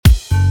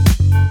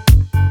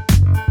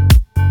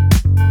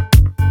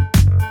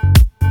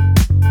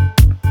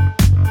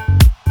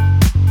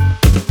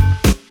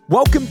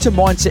Welcome to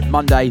Mindset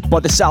Monday by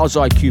the Sales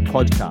IQ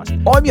podcast.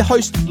 I'm your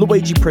host,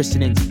 Luigi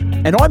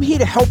Prestinenzi, and I'm here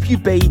to help you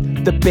be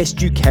the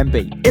best you can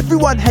be.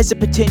 Everyone has the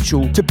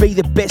potential to be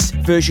the best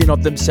version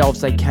of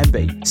themselves they can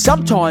be.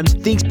 Sometimes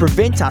things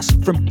prevent us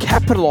from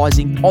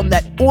capitalizing on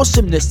that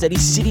awesomeness that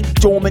is sitting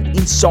dormant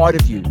inside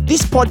of you.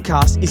 This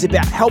podcast is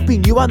about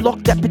helping you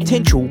unlock that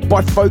potential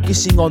by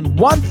focusing on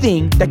one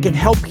thing that can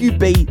help you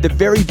be the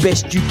very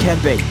best you can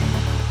be.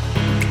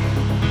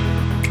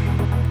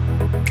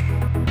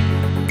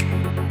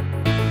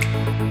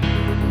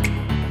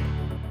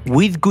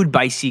 With good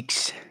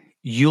basics,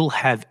 you'll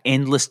have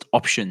endless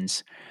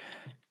options.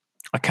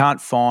 I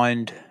can't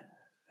find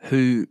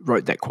who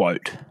wrote that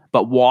quote,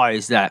 but why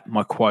is that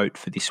my quote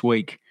for this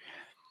week?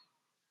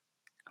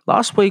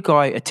 Last week,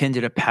 I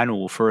attended a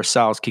panel for a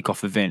sales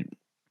kickoff event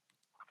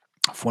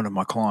of one of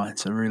my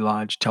clients, a very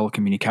large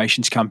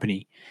telecommunications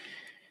company.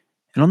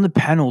 And on the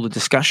panel, the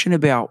discussion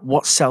about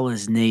what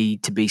sellers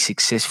need to be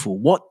successful,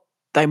 what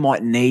they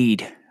might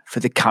need for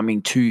the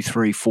coming 2,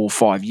 3, 4,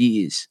 5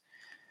 years.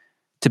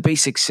 To be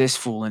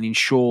successful and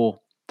ensure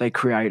they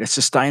create a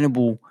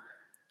sustainable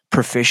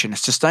profession, a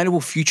sustainable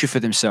future for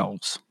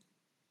themselves.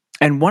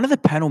 And one of the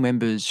panel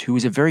members, who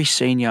was a very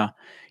senior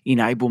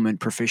enablement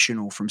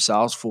professional from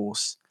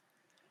Salesforce,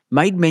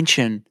 made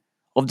mention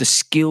of the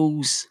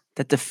skills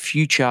that the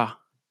future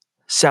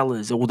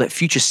sellers or that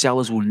future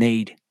sellers will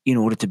need in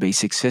order to be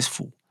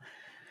successful.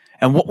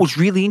 And what was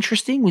really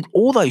interesting with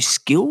all those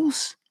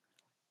skills,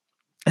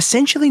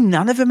 essentially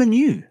none of them are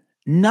new.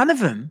 None of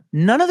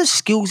the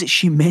skills that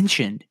she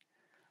mentioned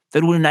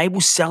that will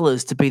enable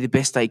sellers to be the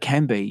best they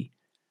can be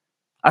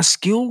are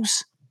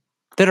skills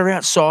that are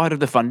outside of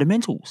the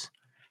fundamentals.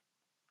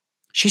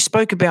 She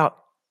spoke about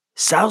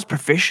sales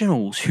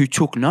professionals who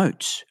took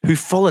notes, who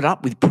followed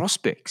up with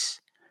prospects,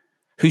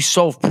 who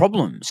solved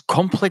problems,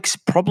 complex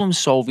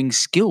problem-solving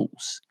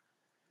skills,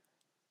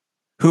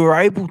 who are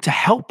able to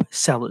help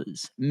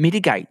sellers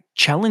mitigate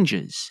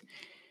challenges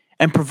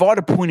and provide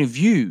a point of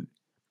view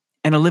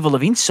and a level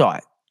of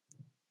insight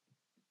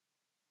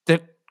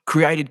that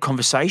created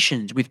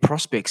conversations with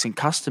prospects and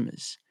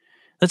customers.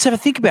 Let's have a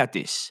think about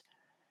this.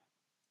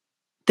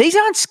 These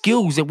aren't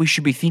skills that we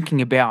should be thinking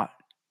about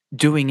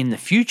doing in the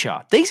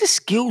future. These are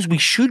skills we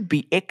should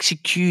be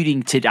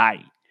executing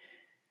today.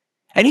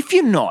 And if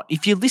you're not,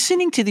 if you're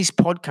listening to this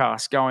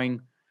podcast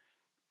going,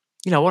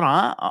 you know what,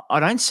 I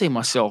don't see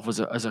myself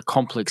as a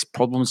complex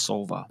problem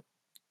solver.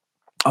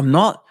 I'm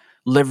not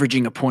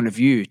leveraging a point of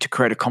view to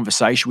create a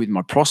conversation with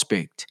my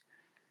prospect.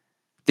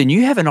 Then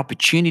you have an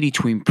opportunity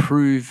to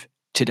improve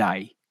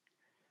today,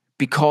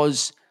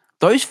 because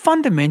those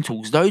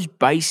fundamentals, those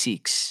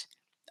basics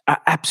are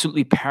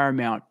absolutely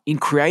paramount in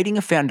creating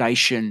a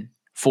foundation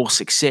for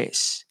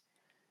success.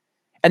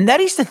 And that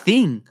is the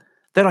thing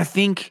that I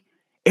think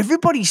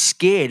everybody's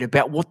scared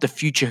about what the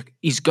future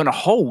is going to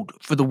hold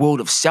for the world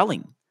of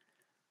selling.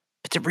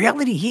 But the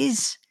reality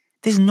is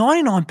there's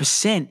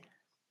 99%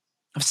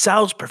 of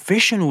sales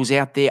professionals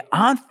out there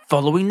aren't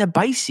following the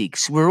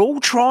basics. We're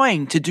all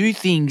trying to do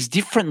things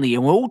differently,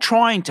 and we're all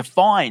trying to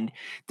find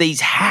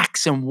these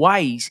hacks and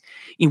ways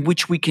in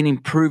which we can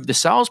improve the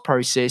sales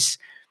process.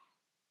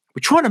 We're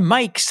trying to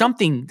make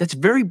something that's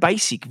very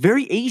basic,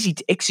 very easy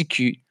to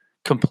execute,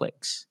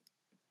 complex.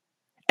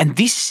 And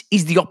this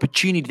is the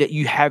opportunity that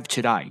you have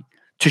today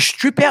to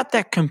strip out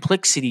that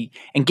complexity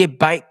and get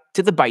back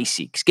to the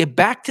basics, get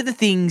back to the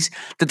things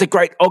that the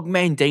great Og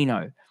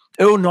Mandino,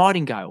 Earl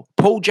Nightingale,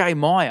 Paul J.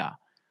 Meyer,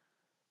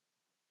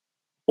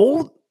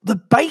 all the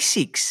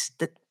basics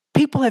that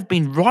people have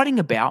been writing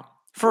about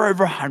for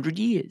over 100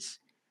 years.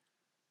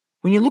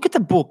 When you look at the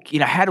book,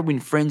 How to Win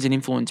Friends and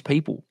Influence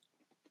People,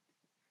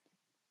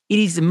 it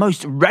is the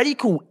most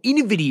radical,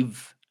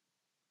 innovative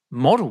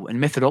model and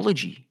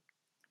methodology.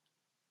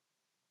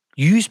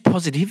 Use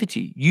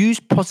positivity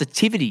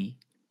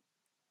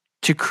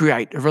to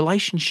create a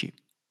relationship.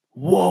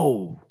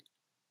 Whoa.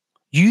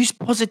 Use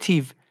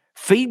positive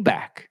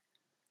feedback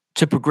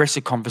to progress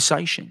a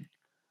conversation.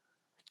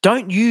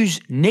 Don't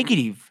use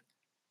negative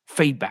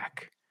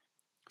feedback.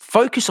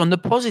 Focus on the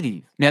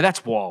positive. Now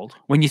that's wild.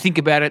 When you think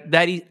about it,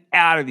 that is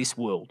out of this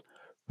world.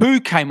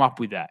 Who came up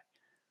with that?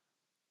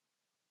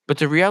 But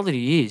the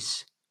reality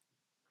is,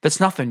 that's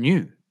nothing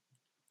new.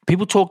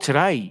 People talk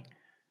today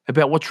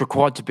about what's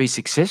required to be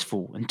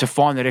successful and to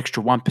find that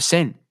extra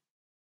 1%.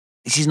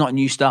 This is not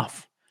new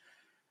stuff.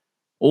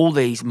 All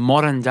these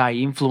modern day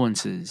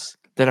influencers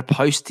that are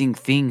posting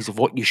things of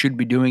what you should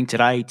be doing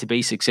today to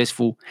be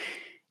successful,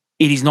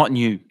 it is not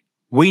new.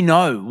 We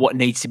know what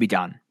needs to be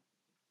done,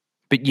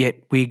 but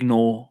yet we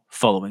ignore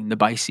following the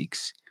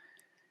basics.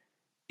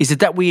 Is it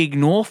that we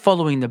ignore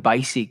following the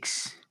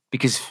basics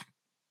because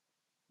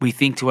we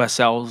think to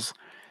ourselves,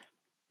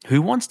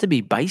 who wants to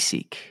be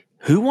basic?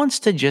 Who wants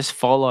to just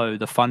follow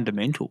the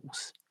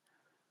fundamentals?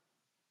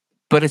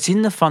 But it's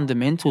in the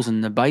fundamentals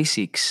and the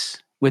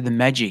basics where the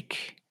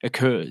magic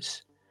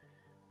occurs.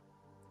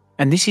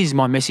 And this is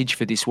my message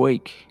for this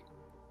week.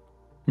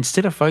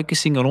 Instead of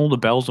focusing on all the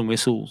bells and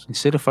whistles,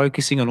 instead of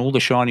focusing on all the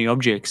shiny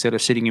objects that are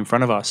sitting in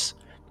front of us,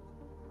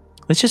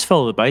 let's just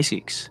follow the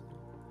basics.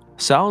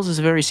 Sales is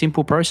a very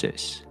simple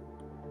process.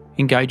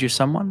 Engage with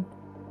someone,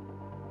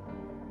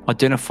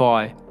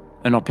 identify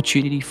an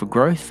opportunity for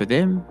growth for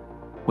them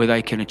where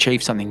they can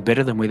achieve something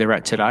better than where they're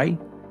at today,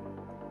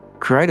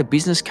 create a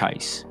business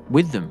case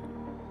with them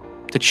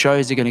that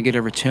shows they're going to get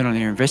a return on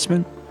their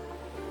investment,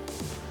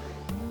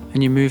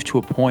 and you move to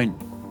a point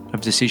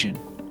of decision.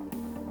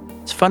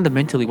 It's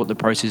fundamentally what the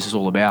process is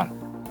all about.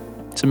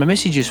 So my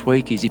message this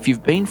week is, if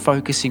you've been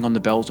focusing on the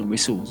bells and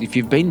whistles, if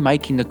you've been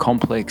making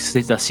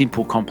the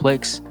simple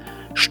complex,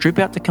 strip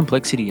out the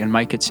complexity and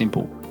make it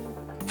simple.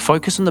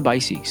 Focus on the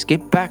basics.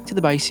 Get back to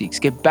the basics.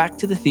 Get back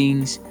to the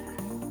things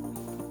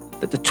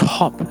that the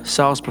top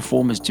sales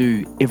performers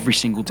do every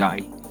single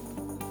day.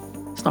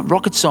 It's not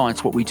rocket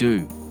science what we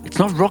do. It's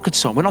not rocket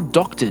science. We're not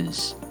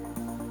doctors.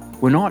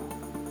 We're not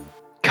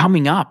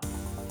coming up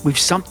with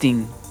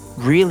something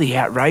really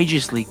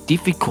outrageously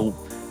difficult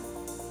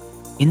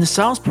in the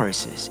sales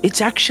process. It's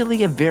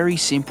actually a very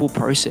simple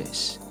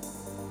process.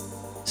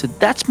 So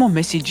that's my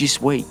message this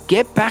week.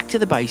 Get back to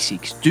the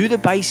basics. Do the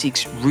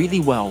basics really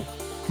well.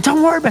 And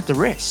don't worry about the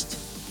rest.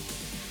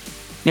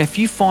 Now, if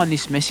you find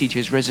this message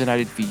has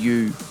resonated for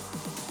you,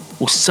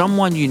 or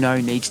someone you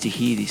know needs to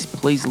hear this,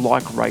 please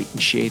like, rate,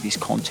 and share this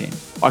content.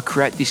 I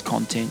create this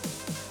content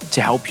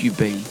to help you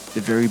be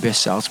the very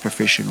best sales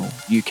professional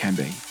you can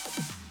be.